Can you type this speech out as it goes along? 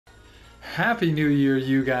Happy New Year,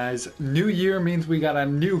 you guys. New Year means we got a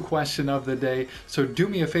new question of the day. So do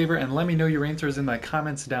me a favor and let me know your answers in the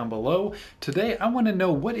comments down below. Today, I want to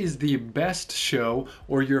know what is the best show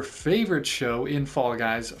or your favorite show in Fall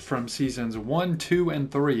Guys from seasons 1, 2, and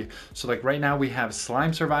 3. So like right now we have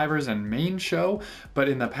Slime Survivors and Main Show, but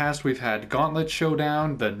in the past we've had Gauntlet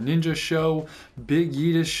Showdown, The Ninja Show, Big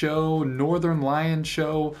Yeetus Show, Northern Lion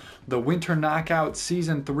Show, the Winter Knockout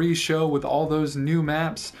Season 3 show with all those new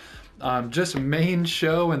maps. Just Main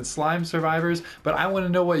Show and Slime Survivors, but I want to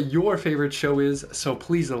know what your favorite show is, so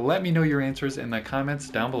please let me know your answers in the comments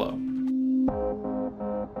down below.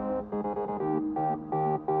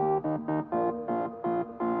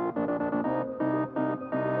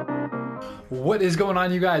 What is going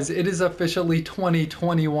on, you guys? It is officially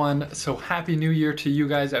 2021, so happy new year to you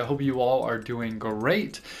guys. I hope you all are doing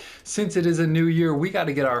great. Since it is a new year, we got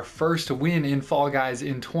to get our first win in Fall Guys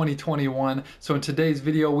in 2021. So in today's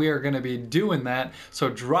video, we are going to be doing that. So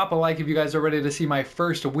drop a like if you guys are ready to see my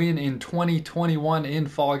first win in 2021 in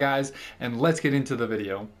Fall Guys, and let's get into the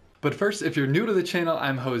video. But first, if you're new to the channel,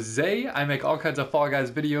 I'm Jose. I make all kinds of Fall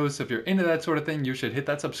Guys videos, so if you're into that sort of thing, you should hit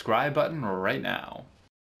that subscribe button right now.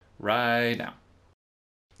 Right now.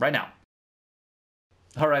 Right now.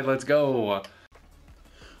 All right, let's go.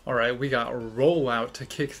 All right, we got Rollout to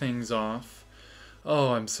kick things off.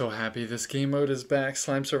 Oh, I'm so happy this game mode is back.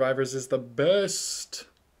 Slime Survivors is the best.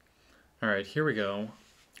 All right, here we go.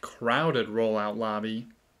 Crowded Rollout lobby.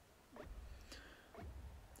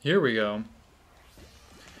 Here we go.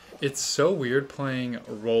 It's so weird playing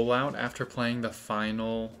Rollout after playing the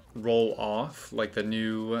final Roll Off, like the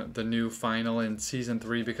new final in Season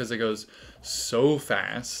 3, because it goes so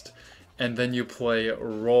fast. And then you play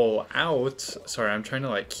Roll Out. Sorry, I'm trying to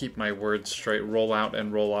like keep my words straight. Roll Out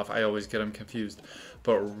and Roll Off. I always get them confused.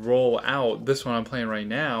 But Roll Out, this one I'm playing right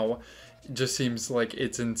now, just seems like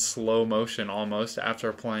it's in slow motion almost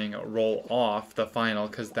after playing Roll Off, the final,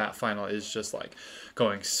 because that final is just like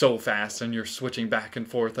going so fast and you're switching back and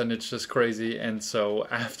forth and it's just crazy. And so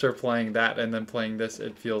after playing that and then playing this,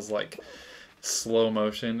 it feels like slow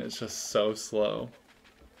motion. It's just so slow.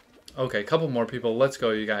 Okay, a couple more people. Let's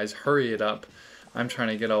go, you guys. Hurry it up. I'm trying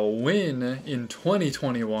to get a win in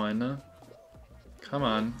 2021. Come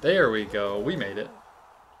on. There we go. We made it.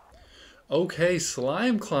 Okay,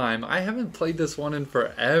 Slime Climb. I haven't played this one in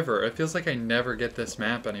forever. It feels like I never get this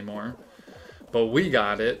map anymore. But we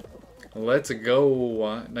got it. Let's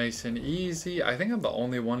go. Nice and easy. I think I'm the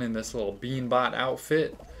only one in this little Beanbot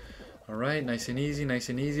outfit. Alright, nice and easy, nice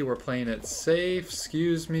and easy. We're playing it safe.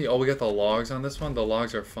 Excuse me. Oh, we got the logs on this one. The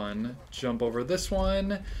logs are fun. Jump over this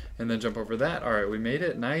one, and then jump over that. Alright, we made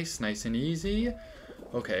it. Nice, nice and easy.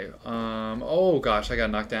 Okay, oh gosh, I got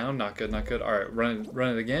knocked down. Not good, not good. Alright, run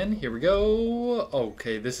it again. Here we go.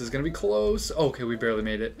 Okay, this is gonna be close. Okay, we barely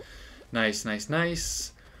made it. Nice, nice,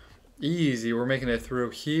 nice. Easy, we're making it through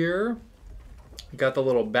here. Got the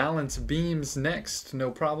little balance beams next.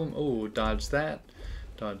 No problem. Oh, dodge that.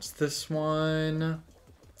 Dodge this one.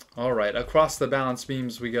 Alright, across the balance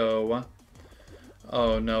beams we go.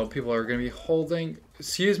 Oh no, people are going to be holding...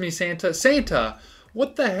 Excuse me, Santa. Santa!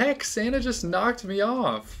 What the heck? Santa just knocked me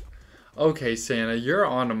off. Okay, Santa, you're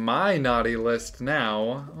on my naughty list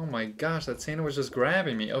now. Oh my gosh, that Santa was just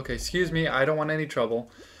grabbing me. Okay, excuse me, I don't want any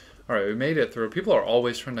trouble. Alright, we made it through. People are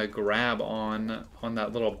always trying to grab on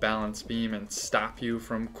that little balance beam and stop you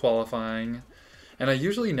from qualifying. And I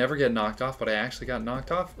usually never get knocked off, but I actually got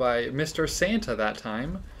knocked off by Mr. Santa that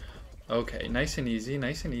time. Okay, nice and easy,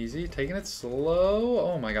 nice and easy. Taking it slow.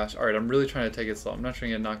 Oh my gosh. Alright, I'm really trying to take it slow. I'm not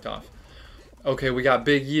trying to get knocked off. Okay, we got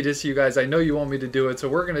Big Yeetus, you guys. I know you want me to do it, so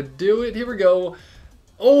we're going to do it. Here we go.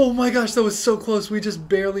 Oh my gosh, that was so close. We just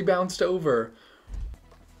barely bounced over.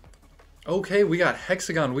 Okay, we got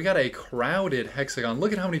Hexagon. We got a crowded Hexagon.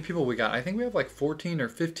 Look at how many people we got. I think we have like 14 or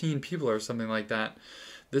 15 people or something like that.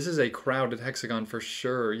 This is a crowded Hexagon for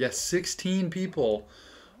sure. Yes, 16 people.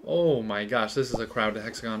 Oh my gosh, this is a crowded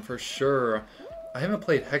Hexagon for sure. I haven't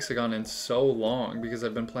played Hexagon in so long because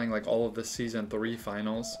I've been playing like all of the Season 3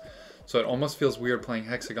 finals. So it almost feels weird playing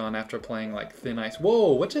Hexagon after playing like Thin Ice.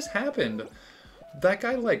 Whoa, what just happened? That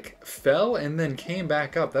guy like fell and then came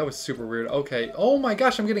back up. That was super weird. Okay, oh my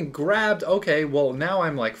gosh, I'm getting grabbed. Okay, well now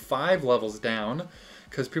I'm like 5 levels down,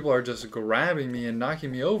 because people are just grabbing me and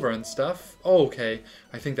knocking me over and stuff. Oh, okay,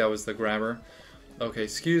 I think that was the grabber. Okay,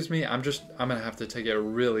 excuse me. I'm gonna have to take it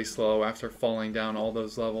really slow after falling down all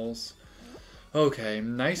those levels. Okay,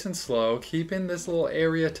 nice and slow. Keeping this little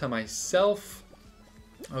area to myself.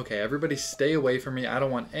 Okay, everybody stay away from me. I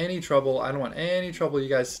don't want any trouble. I don't want any trouble. You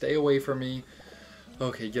guys stay away from me.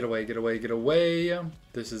 Okay, get away, get away, get away.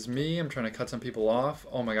 This is me. I'm trying to cut some people off.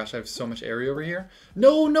 Oh my gosh, I have so much area over here.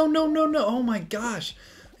 No, no, no, no, no. Oh my gosh.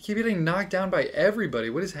 I keep getting knocked down by everybody.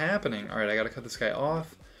 What is happening? All right, I got to cut this guy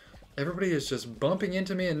off. Everybody is just bumping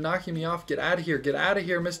into me and knocking me off. Get out of here. Get out of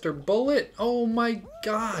here, Mr. Bullet. Oh my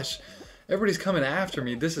gosh. Everybody's coming after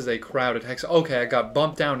me. This is a crowded hex. Okay, I got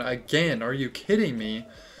bumped down again. Are you kidding me?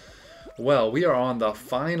 Well, we are on the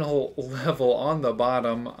final level on the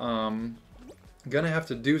bottom. Gonna have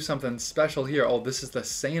to do something special here. Oh, this is the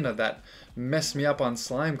Santa that messed me up on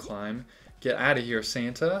Slime Climb. Get out of here,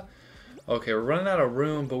 Santa. Okay, we're running out of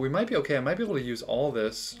room, but we might be okay. I might be able to use all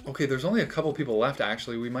this. Okay, there's only a couple people left,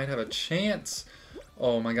 actually. We might have a chance.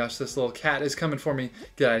 Oh my gosh, this little cat is coming for me.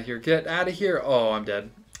 Get out of here. Get out of here. Oh, I'm dead.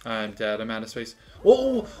 I'm dead. I'm out of space.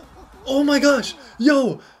 Oh, oh my gosh.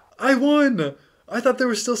 Yo, I won. I thought there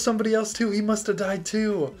was still somebody else, too. He must have died,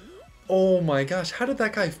 too. Oh my gosh, how did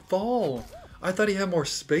that guy fall? I thought he had more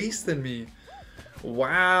space than me.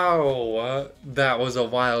 Wow, that was a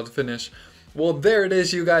wild finish. Well, there it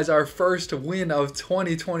is, you guys. Our first win of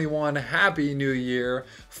 2021. Happy New Year.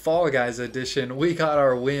 Fall Guys edition. We got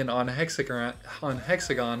our win on Hexagon.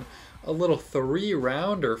 A little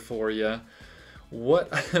 3-rounder for you.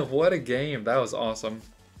 What a game. That was awesome.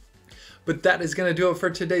 But that is going to do it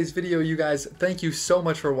for today's video, you guys. Thank you so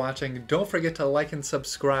much for watching. Don't forget to like and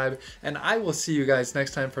subscribe, and I will see you guys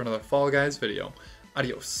next time for another Fall Guys video.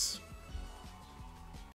 Adios.